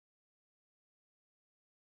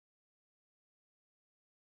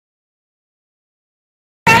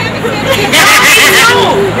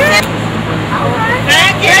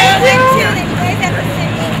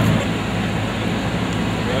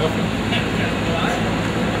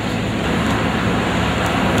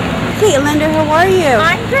Kate and Linder, how are you?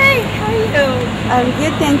 I'm great. How are you? I'm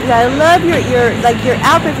good, thank you. I love your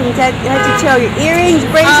outfit from head to toe. Your earrings,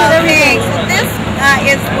 bracelet, everything. So this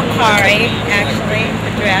is Wakari, actually, the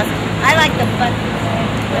dress. I like the button.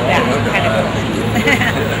 That was kind of cool.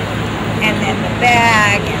 And then the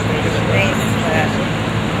bag, and the bracelet,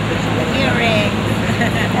 the earrings.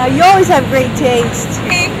 Now, you always have great taste.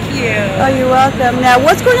 Thank you. Oh, you're welcome. Now,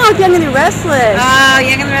 what's going on with Young and the Restless?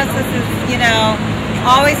 Young and the Restless is,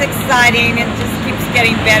 always exciting and just keeps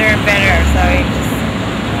getting better and better. So you just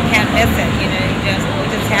can't miss it. We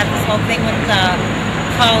just had this whole thing with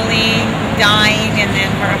Colleen dying, and then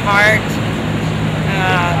her heart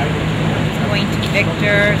going to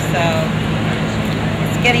Victor. So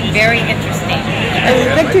it's getting very interesting.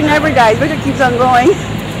 Victor never dies. Victor keeps on going.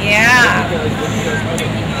 Yeah.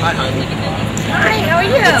 Hi, honey. Hi, how are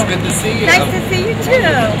you? It's good to see you. Nice to see you too.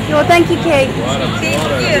 Well, thank you, Kate. Thank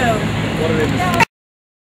you.